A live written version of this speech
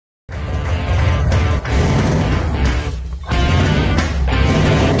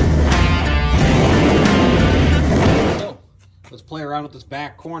play around with this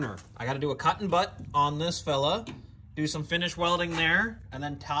back corner. I got to do a cut and butt on this fella, do some finish welding there, and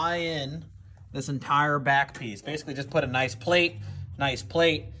then tie in this entire back piece. Basically just put a nice plate,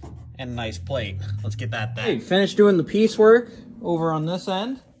 and nice plate. Let's get that done. Hey, finished doing the piecework over on this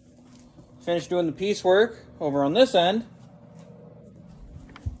end. Finished doing the piecework over on this end.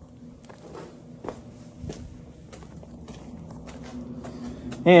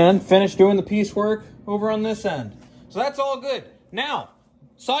 And finished doing the piecework over on this end. So that's all good. Now,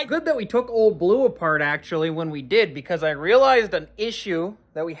 good that we took Old Blue apart actually when we did, because I realized an issue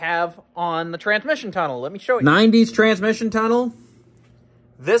that we have on the transmission tunnel. Let me show you. 90s transmission tunnel.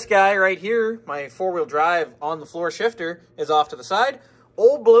 This guy right here, my four-wheel drive on the floor shifter, is off to the side.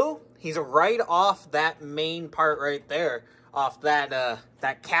 Old Blue, he's right off that main part right there, off that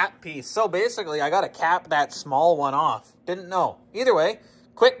that cap piece. So basically, I got to cap that small one off. Didn't know. Either way,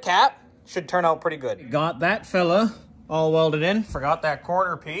 quick cap, should turn out pretty good. Got that fella all welded in. Forgot that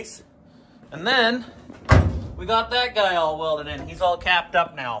corner piece. And then we got that guy all welded in. He's all capped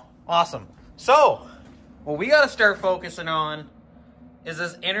up now. Awesome. So what we got to start focusing on is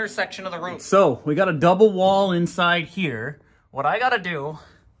this intersection of the roof. So we got a double wall inside here. What I got to do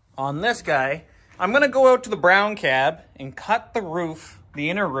on this guy, I'm going to go out to the brown cab and cut the roof, the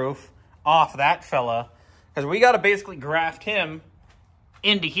inner roof, off that fella, because we got to basically graft him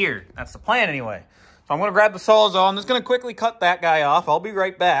into here. That's the plan anyway. So I'm going to grab the Sawzall. I'm just going to quickly cut that guy off. I'll be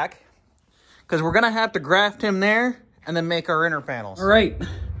right back, because we're going to have to graft him there and then make our inner panels. All right.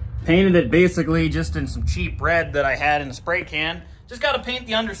 Painted it basically just in some cheap red that I had in the spray can. Just got to paint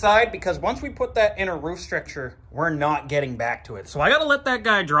the underside, because once we put that inner roof structure, we're not getting back to it. So I got to let that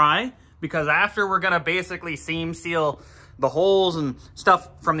guy dry, because after we're going to basically seam seal the holes and stuff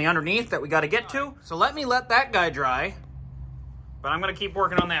from the underneath that we got to get to. So let that guy dry, but I'm going to keep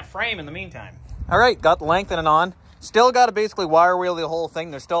working on that frame in the meantime. All right, got the lengthening on. Still got to basically wire wheel the whole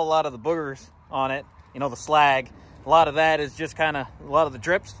thing. There's still a lot of the boogers on it, you know, the slag. A lot of that is just kind of, a lot of the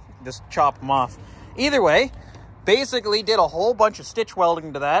drips, just chop them off. Either way, basically did a whole bunch of stitch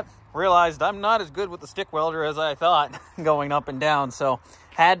welding to that. Realized I'm not as good with the stick welder as I thought going up and down. So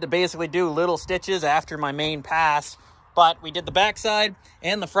had to basically do little stitches after my main pass. But we did the back side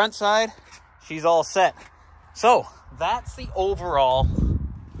and the front side. She's all set. So that's the overall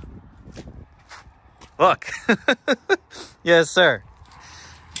look. Yes, sir.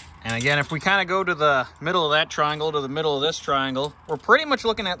 And again, if we kind of go to the middle of that triangle to the middle of this triangle, we're pretty much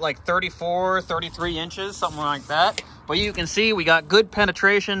looking at like 34, 33 inches, something like that. But you can see we got good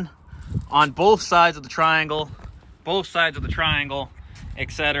penetration on both sides of the triangle,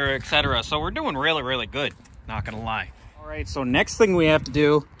 etc., etc. So we're doing really, really good, not gonna lie. All right, so next thing we have to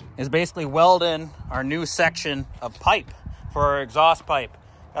do is basically weld in our new section of pipe for our exhaust pipe.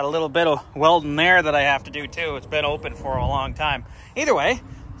 Got a little bit of welding there that I have to do too. It's been open for a long time. Either way,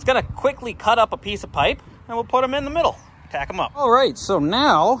 it's gonna quickly cut up a piece of pipe and we'll put them in the middle, tack them up. All right, so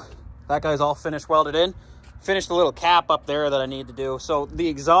now that guy's all finished welded in. Finished the little cap up there that I need to do. So the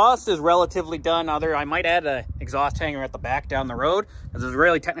exhaust is relatively done. I might add an exhaust hanger at the back down the road, because there's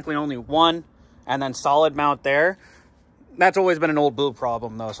really technically only one, and then solid mount there. That's always been an Old Blue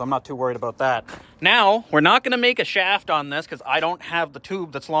problem though, so I'm not too worried about that. Now, we're not gonna make a shaft on this because I don't have the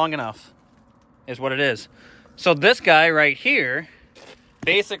tube that's long enough, is what it is. So this guy right here,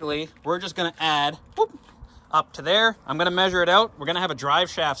 basically, we're just gonna add up to there. I'm gonna measure it out. We're gonna have a drive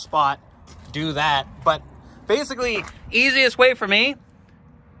shaft spot, do that. But basically, easiest way for me,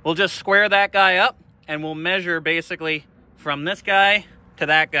 we'll just square that guy up and we'll measure basically from this guy to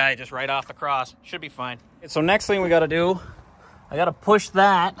that guy, just right off the cross. Should be fine. So next thing we gotta do, I gotta push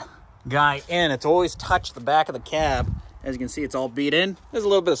that guy in. It's always touched the back of the cab. As you can see, it's all beat in. There's a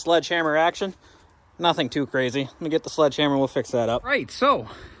little bit of sledgehammer action. Nothing too crazy. Let me get the sledgehammer, we'll fix that up. Right, so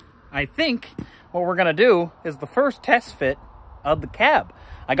I think what we're gonna do is the first test fit of the cab.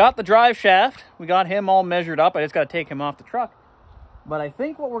 I got the drive shaft. We got him all measured up. I just gotta take him off the truck. But I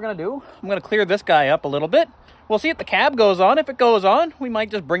think what we're gonna do, I'm gonna clear this guy up a little bit. We'll see if the cab goes on. If it goes on, we might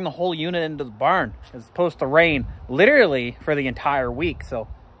just bring the whole unit into the barn. It's supposed to rain literally for the entire week, so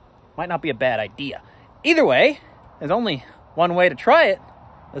might not be a bad idea. Either way, there's only one way to try it.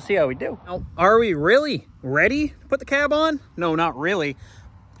 Let's see how we do. Now, are we really ready to put the cab on? No, not really,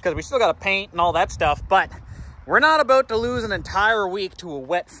 because we still got to paint and all that stuff, but we're not about to lose an entire week to a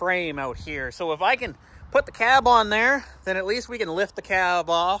wet frame out here. So if I can put the cab on there, then at least we can lift the cab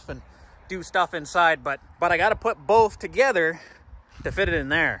off and do stuff inside, but I got to put both together to fit it in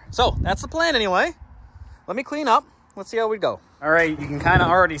there. So that's the plan anyway. Let me clean up. Let's see how we go. All right, you can kind of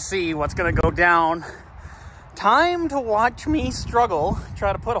already see what's going to go down. Time to watch me struggle,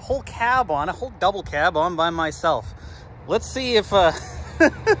 try to put a whole cab on, a whole double cab on by myself. let's see if this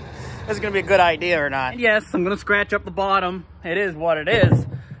is gonna be a good idea or not. And yes, I'm gonna scratch up the bottom. It is what it is.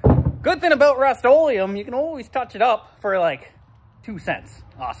 Good thing about Rust-Oleum, you can always touch it up for like 2 cents.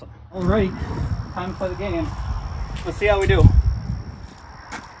 Awesome. All right, time to play the game. Let's see how we do.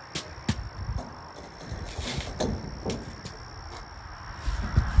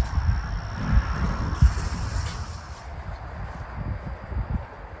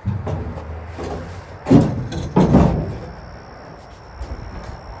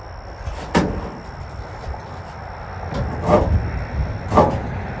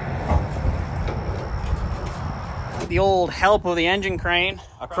 The old help of the engine crane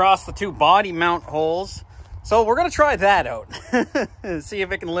across the 2 body mount holes. So we're gonna try that out. See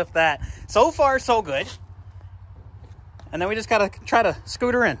if it can lift that. So far, so good. And then we just gotta try to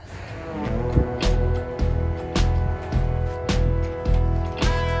scoot her in.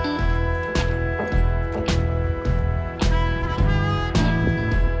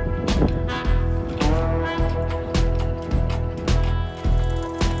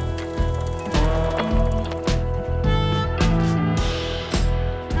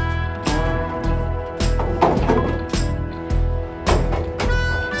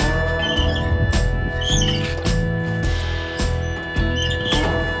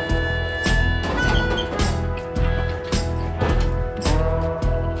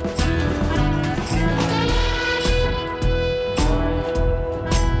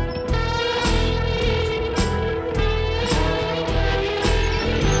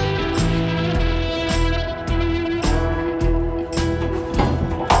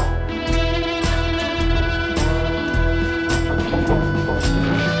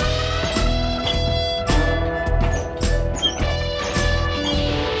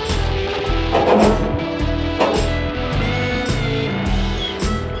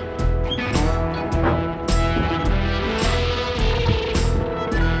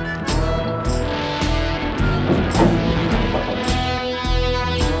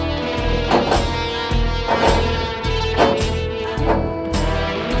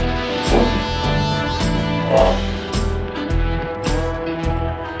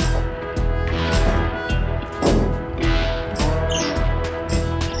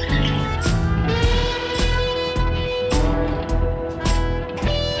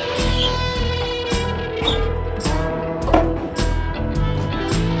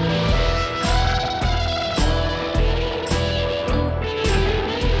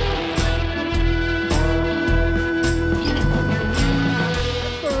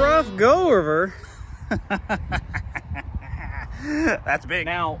 Go over. That's big.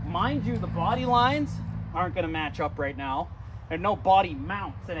 Now, mind you, the body lines aren't going to match up right now. There's no body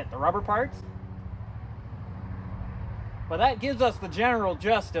mounts in it, the rubber parts. But that gives us the general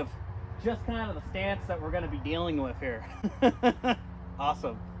gist of just kind of the stance that we're going to be dealing with here.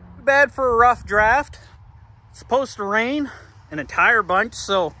 Awesome. Too bad for a rough draft. It's supposed to rain an entire bunch,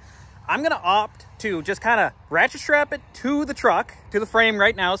 so I'm going to opt to just kind of ratchet strap it to the truck, to the frame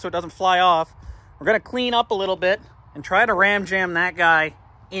right now so it doesn't fly off. We're going to clean up a little bit and try to ram jam that guy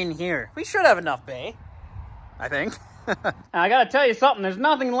in here. We should have enough bay, I think. I got to tell you something. There's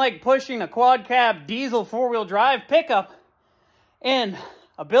nothing like pushing a quad cab diesel 4-wheel drive pickup in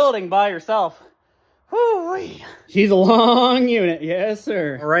a building by yourself. Whoo-wee. She's a long unit. Yes,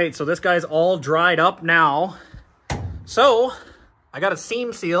 sir. All right, so this guy's all dried up now. So I got a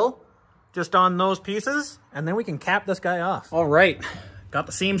seam seal just on those pieces, and then we can cap this guy off. All right, got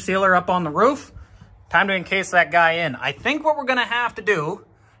the seam sealer up on the roof. Time to encase that guy in. I think what we're gonna have to do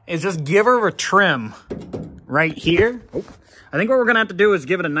is just give her a trim right here. I think what we're gonna have to do is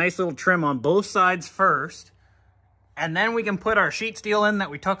give it a nice little trim on both sides first, and then we can put our sheet steel in that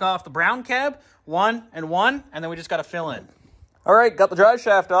we took off the brown cab, one, and then we just gotta fill in. All right, got the drive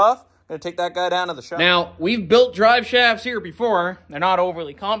shaft off. Gonna take that guy down to the shop. Now, we've built drive shafts here before. They're not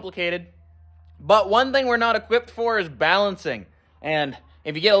overly complicated. But one thing we're not equipped for is balancing. And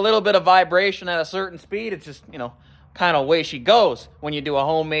if you get a little bit of vibration at a certain speed, it's just, you know, kind of way she goes when you do a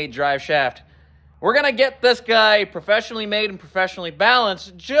homemade drive shaft. We're going to get this guy professionally made and professionally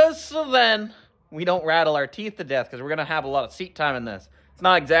balanced just so then we don't rattle our teeth to death, because we're going to have a lot of seat time in this. It's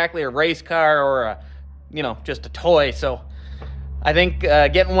not exactly a race car or a, you know, just a toy. So I think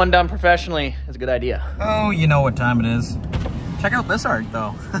getting one done professionally is a good idea. Oh, you know what time it is. Check out this art,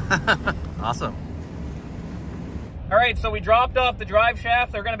 though. Awesome. All right, so we dropped off the drive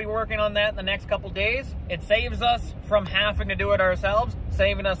shaft. They're going to be working on that in the next couple days. It saves us from having to do it ourselves,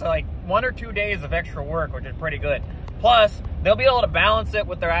 saving us like 1 or 2 days of extra work, which is pretty good. Plus, they'll be able to balance it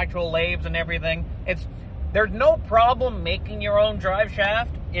with their actual lathes and everything. There's no problem making your own drive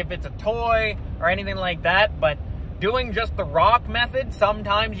shaft if it's a toy or anything like that, but doing just the rock method,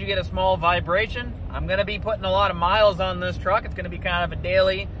 sometimes you get a small vibration. I'm going to be putting a lot of miles on this truck. It's going to be kind of a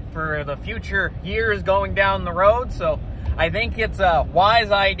daily for the future years going down the road. So I think it's a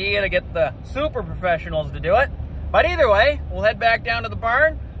wise idea to get the super professionals to do it. But either way, we'll head back down to the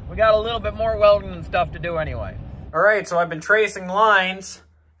barn. We got a little bit more welding and stuff to do anyway. All right, so I've been tracing lines,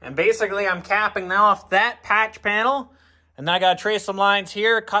 and basically I'm capping off that patch panel, and then I got to trace some lines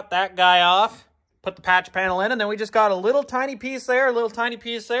here, cut that guy off, put the patch panel in, and then we just got a little tiny piece there, a little tiny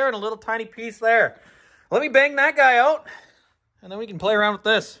piece there, and a little tiny piece there. Let me bang that guy out, and then we can play around with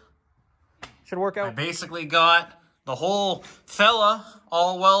this. Should work out. I basically got the whole fella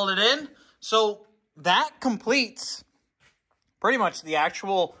all welded in, so that completes pretty much the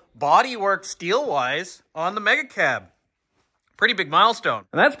actual bodywork steel-wise on the Mega Cab. Pretty big milestone.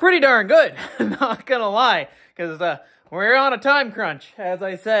 And that's pretty darn good, not gonna lie, because we're on a time crunch, as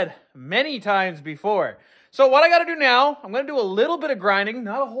I said many times before. So what I gotta do now, I'm gonna do a little bit of grinding,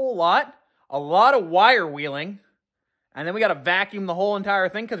 not a whole lot, a lot of wire wheeling, and then we gotta vacuum the whole entire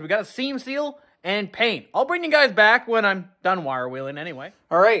thing because we gotta seam seal and paint. I'll bring you guys back when I'm done wire wheeling anyway.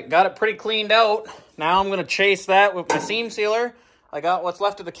 All right, got it pretty cleaned out. Now I'm gonna chase that with my seam sealer. I got what's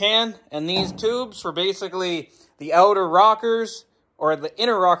left of the can and these tubes for basically the outer rockers, or the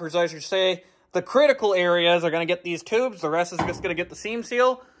inner rockers, I should say. The critical areas are gonna get these tubes. The rest is just gonna get the seam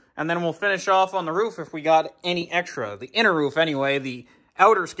seal, and then we'll finish off on the roof if we got any extra. The inner roof anyway, the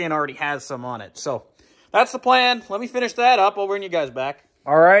outer skin already has some on it. So that's the plan. Let me finish that up. I'll bring you guys back.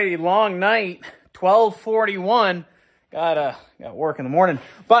 Alrighty, long night, 12:41. Got work in the morning.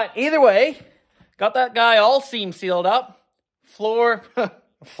 But either way, got that guy all seam sealed up.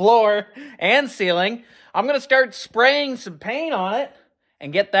 Floor and ceiling. I'm going to start spraying some paint on it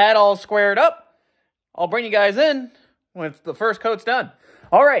and get that all squared up. I'll bring you guys in when the first coat's done.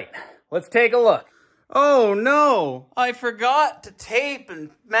 All right, let's take a look. Oh no, I forgot to tape and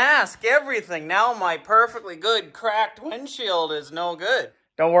mask everything. Now my perfectly good cracked windshield is no good.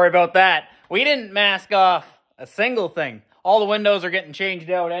 Don't worry about that. We didn't mask off a single thing. All the windows are getting changed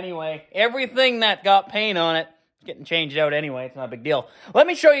out anyway. Everything that got paint on it is getting changed out anyway. It's not a big deal. Let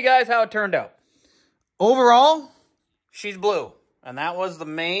me show you guys how it turned out. Overall, she's blue. And that was the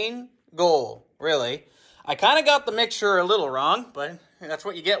main goal, really. I kind of got the mixture a little wrong, but that's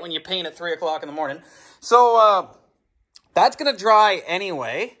what you get when you paint at 3 o'clock in the morning. So, that's going to dry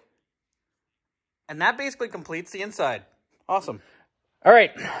anyway. And that basically completes the inside. Awesome. All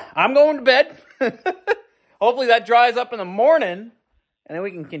right, I'm going to bed. Hopefully that dries up in the morning, and then we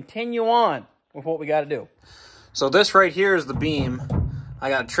can continue on with what we got to do. So this right here is the beam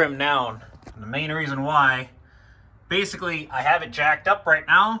I got to trim down. And the main reason why, basically, I have it jacked up right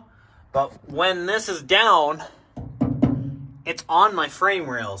now, but when this is down, it's on my frame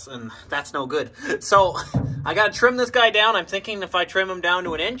rails, and that's no good. So I got to trim this guy down. I'm thinking if I trim him down to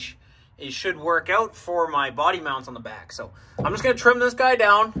 1 inch, it should work out for my body mounts on the back. So I'm just going to trim this guy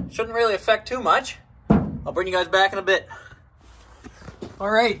down. Shouldn't really affect too much. I'll bring you guys back in a bit.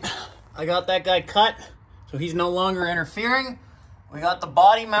 All right, I got that guy cut, so he's no longer interfering. We got the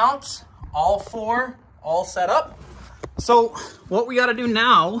body mounts, all 4, all set up. So what we got to do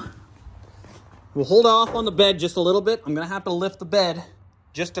now, we'll hold off on the bed just a little bit. I'm going to have to lift the bed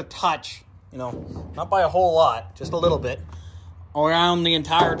just a touch, you know, not by a whole lot, just a little bit. Around the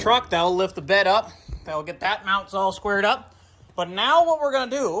entire truck. That'll lift the bed up. That'll get that mounts all squared up. But now what we're going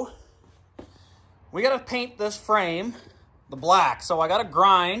to do, we got to paint this frame the black. So I got to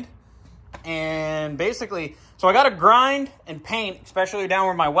grind and basically, so I got to grind and paint, especially down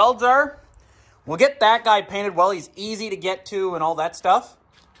where my welds are. We'll get that guy painted well. He's easy to get to and all that stuff.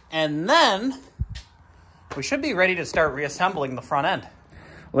 And then we should be ready to start reassembling the front end.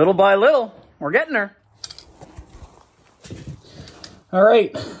 Little by little, we're getting there. All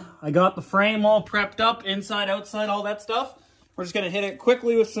right, I got the frame all prepped up, inside, outside, all that stuff. We're just gonna hit it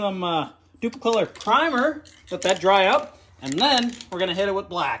quickly with some Duplicolor primer, let that dry up, and then we're gonna hit it with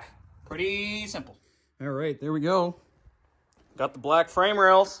black. Pretty simple. All right, there we go. Got the black frame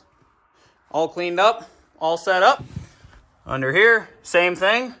rails all cleaned up, all set up. Under here, same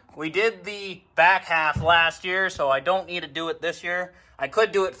thing. We did the back half last year, so I don't need to do it this year. I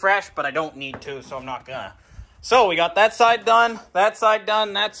could do it fresh, but I don't need to, so I'm not gonna. So we got that side done, that side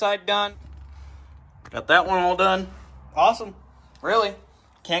done, that side done. Got that one all done. Awesome. Really.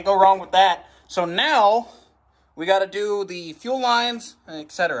 Can't go wrong with that. So now we got to do the fuel lines,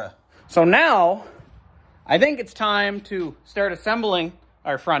 etc. So now I think it's time to start assembling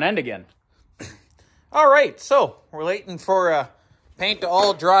our front end again. All right. So we're waiting for paint to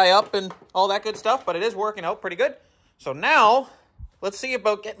all dry up and all that good stuff, but it is working out pretty good. So now let's see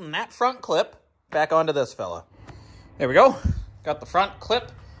about getting that front clip back onto this fella. There we go. Got the front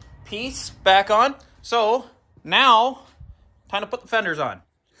clip piece back on. So now, time to put the fenders on.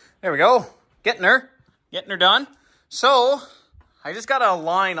 There we go. Getting her done. So I just got to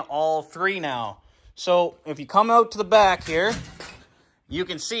align all three now. So if you come out to the back here, you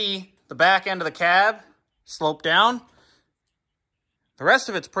can see the back end of the cab slope down. The rest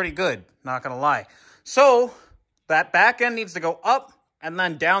of it's pretty good, not going to lie. So that back end needs to go up, and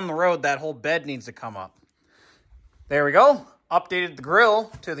then down the road, that whole bed needs to come up. There we go. Updated the grill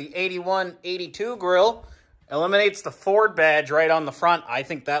to the 8182 grill. Eliminates the Ford badge right on the front. I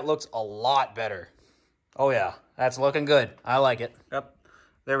think that looks a lot better. Oh yeah, that's looking good. I like it. Yep.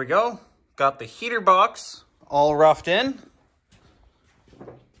 There we go. Got the heater box all roughed in.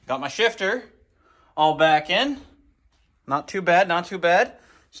 Got my shifter all back in. Not too bad, not too bad.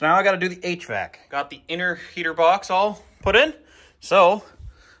 So now I got to do the HVAC. Got the inner heater box all put in. So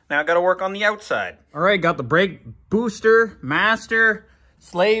now I got to work on the outside. All right, got the brake booster, master,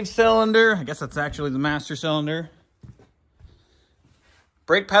 slave cylinder. I guess that's actually the master cylinder.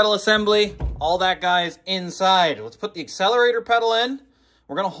 Brake pedal assembly, all that guys inside. Let's put the accelerator pedal in.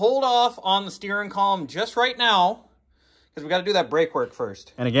 We're going to hold off on the steering column just right now because we got to do that brake work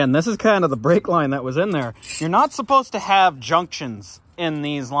first. And again, this is kind of the brake line that was in there. You're not supposed to have junctions in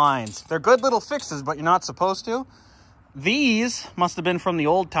these lines. They're good little fixes, but you're not supposed to. These must have been from the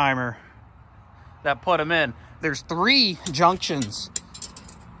old timer that put them in. There's 3 junctions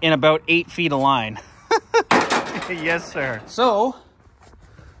in about 8 feet of line. Yes, sir. So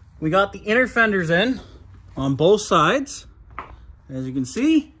we got the inner fenders in on both sides. As you can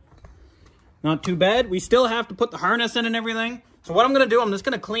see, not too bad. We still have to put the harness in and everything. So what I'm going to do, I'm just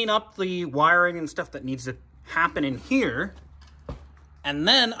going to clean up the wiring and stuff that needs to happen in here. And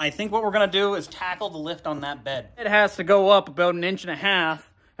then I think what we're going to do is tackle the lift on that bed. It has to go up about 1.5 inches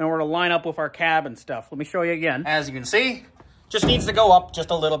in order to line up with our cab and stuff. Let me show you again. As you can see, just needs to go up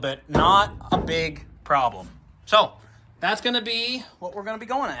just a little bit. Not a big problem. So that's going to be what we're going to be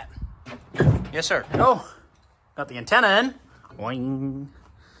going at. Yes, sir. Oh, got the antenna in. Boing.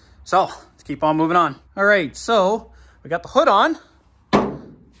 So let's keep on moving on. All right, so we got the hood on.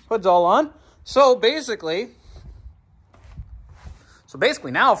 Hood's all on. So basically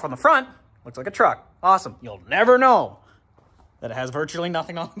now from the front, looks like a truck. Awesome. You'll never know that it has virtually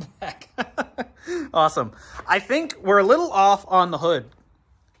nothing on the back. Awesome. I think we're a little off on the hood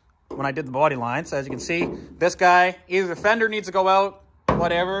when I did the body line. So as you can see, this guy, either the fender needs to go out,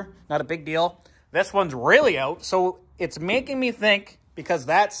 whatever, not a big deal. This one's really out, so it's making me think, because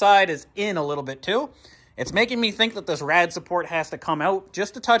that side is in a little bit too, it's making me think that this rad support has to come out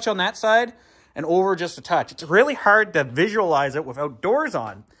just a touch on that side and over just a touch. It's really hard to visualize it without doors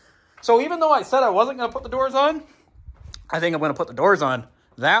on. So even though I said I wasn't going to put the doors on, I think I'm going to put the doors on.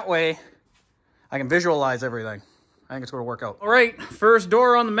 That way I can visualize everything. I think it's going to work out. All right, first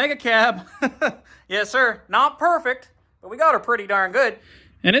door on the mega cab. Yes, sir. Not perfect, but we got her pretty darn good.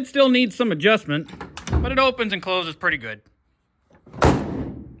 And it still needs some adjustment, but it opens and closes pretty good.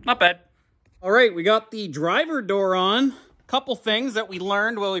 Not bad. All right, we got the driver door on. Couple things that we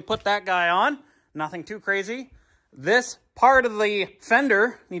learned while we put that guy on. Nothing too crazy. This part of the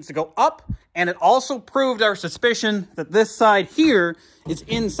fender needs to go up, and it also proved our suspicion that this side here is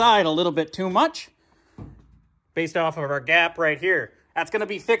inside a little bit too much based off of our gap right here. That's going to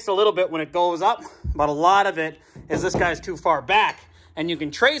be fixed a little bit when it goes up, but a lot of it is this guy's too far back. And you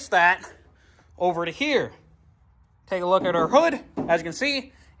can trace that over to here. Take a look at our hood. As you can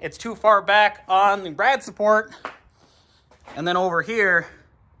see, it's too far back on the rad support. And then over here,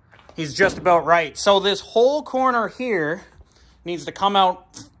 he's just about right. So this whole corner here needs to come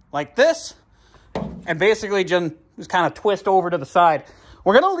out like this and basically just kind of twist over to the side.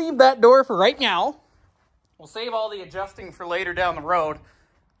 We're going to leave that door for right now. We'll save all the adjusting for later down the road.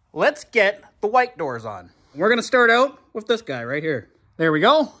 Let's get the white doors on. We're going to start out with this guy right here. There we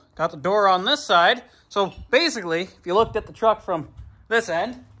go. Got the door on this side. So basically, if you looked at the truck from this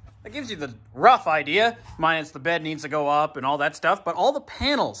end, that gives you the rough idea. Minus the bed needs to go up and all that stuff. But all the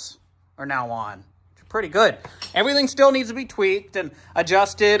panels are now on. Which are pretty good. Everything still needs to be tweaked and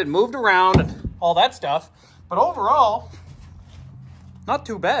adjusted and moved around and all that stuff. But overall, not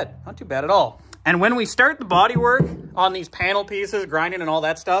too bad. Not too bad at all. And when we start the body work on these panel pieces, grinding and all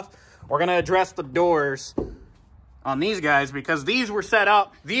that stuff, we're going to address the doors on these guys because these were set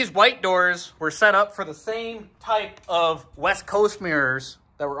up. These white doors were set up for the same type of West Coast mirrors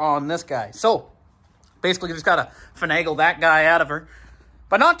that were on this guy. So basically you just got to finagle that guy out of her.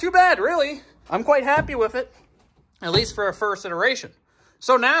 But not too bad, really. I'm quite happy with it, at least for a first iteration.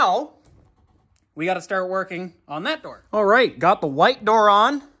 So now we got to start working on that door. All right, got the white door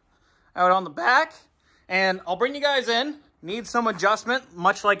on out on the back. And I'll bring you guys in. Needs some adjustment,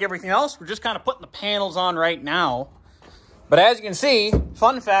 much like everything else. We're just kind of putting the panels on right now. But as you can see,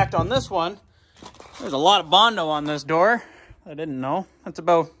 fun fact on this one, there's a lot of Bondo on this door. I didn't know. That's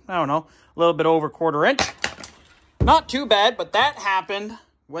about, I don't know, a little bit over 1/4 inch. Not too bad, but that happened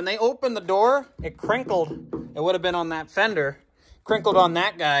when they opened the door. It crinkled. It would have been on that fender. Crinkled on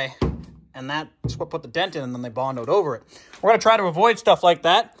that guy. And that's what put the dent in, and then they Bondoed over it. We're going to try to avoid stuff like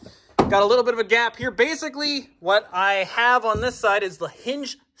that. Got a little bit of a gap here. Basically, what I have on this side is the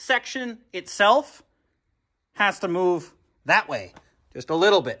hinge section itself has to move that way. Just a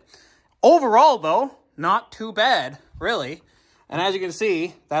little bit. Overall, though, not too bad, really. And as you can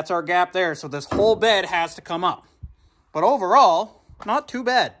see, that's our gap there. So this whole bed has to come up. But overall, not too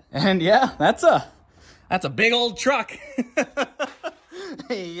bad. And yeah, that's a big old truck.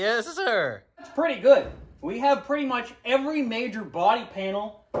 Yes, sir. That's pretty good. We have pretty much every major body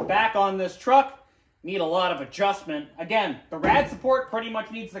panel back on this truck. Need a lot of adjustment. Again, the rad support pretty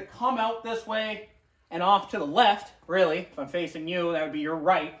much needs to come out this way and off to the left, really. If I'm facing you, that would be your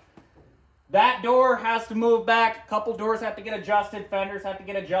right. That door has to move back. A couple doors have to get adjusted. Fenders have to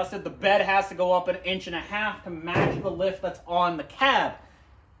get adjusted. The bed has to go up 1.5 inches to match the lift that's on the cab.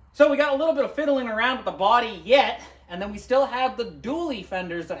 So we got a little bit of fiddling around with the body yet. And then we still have the dually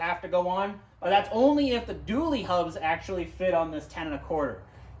fenders that have to go on. But that's only if the dually hubs actually fit on this 10 1/4.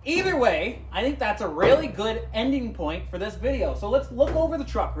 Either way, I think that's a really good ending point for this video. So let's look over the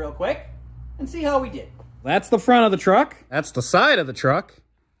truck real quick and see how we did. That's the front of the truck. That's the side of the truck.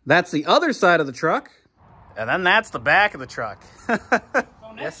 That's the other side of the truck. And then that's the back of the truck.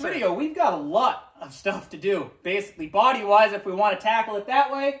 So next video, we've got a lot of stuff to do. Basically, body-wise, if we want to tackle it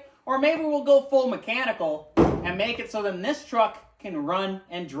that way. Or maybe we'll go full mechanical and make it so then this truck can run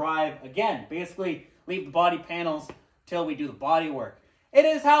and drive again. Basically, leave the body panels till we do the body work. It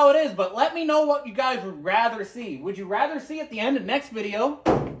is how it is, but let me know what you guys would rather see. Would you rather see at the end of next video,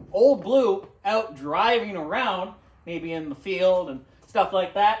 Old Blue out driving around, maybe in the field and stuff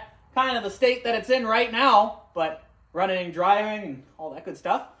like that, kind of the state that it's in right now, but running and driving and all that good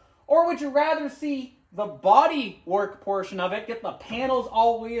stuff? Or would you rather see the body work portion of it, get the panels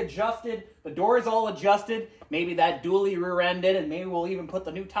all readjusted, the doors all adjusted, maybe that dually rear-ended, and maybe we'll even put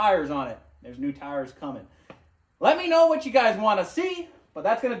the new tires on it. There's new tires coming. Let me know what you guys want to see, but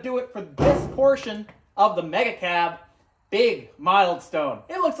that's going to do it for this portion of the Mega Cab Big Milestone.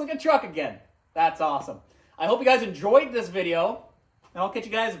 It looks like a truck again. That's awesome. I hope you guys enjoyed this video, and I'll catch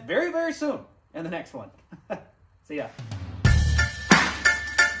you guys very, very soon in the next one. See ya.